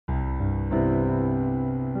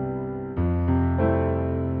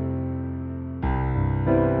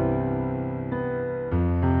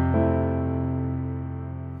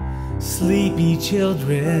Sleepy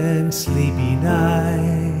children, sleepy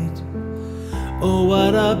night. Oh,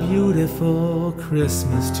 what a beautiful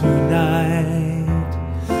Christmas tonight.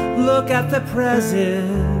 Look at the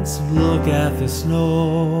presents, look at the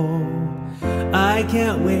snow. I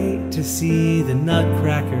can't wait to see the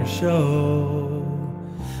Nutcracker show.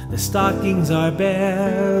 The stockings are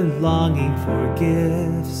bare, longing for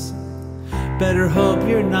gifts. Better hope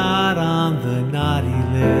you're not on the naughty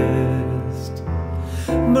list.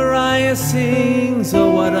 Mariah sings,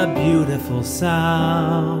 oh what a beautiful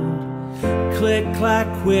sound. Click, clack,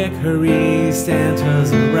 quick, hurry,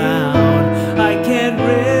 Santa's around. I can't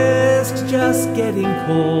risk just getting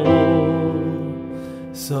cold,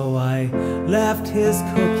 so I left his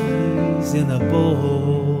cookies in a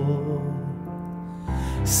bowl.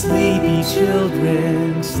 Sleepy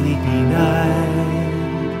children, sleepy night.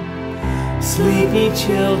 Sleepy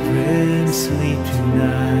children, sleep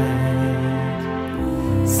tonight.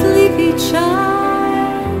 Sleepy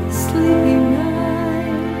child, sleepy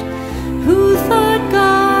night. Who thought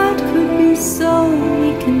God could be so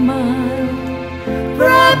weak in mind?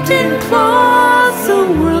 Wrapped in cloths, a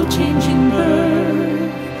world-changing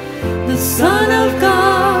birth, the Son of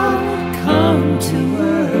God come to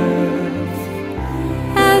earth.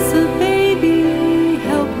 As a baby,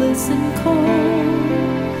 helpless and cold,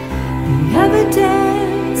 the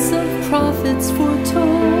evidence of prophets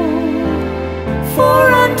foretold. For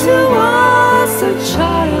unto us a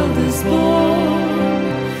child is born,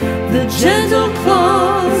 the gentle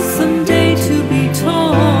claws someday to be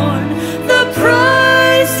torn. The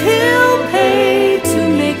price he'll pay to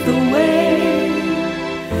make the way,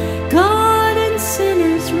 God and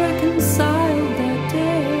sinners reconciled that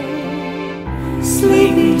day.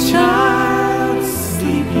 Sleepy child,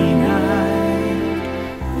 sleepy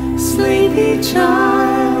night. Sleepy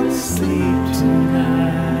child, sleep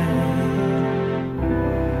tonight.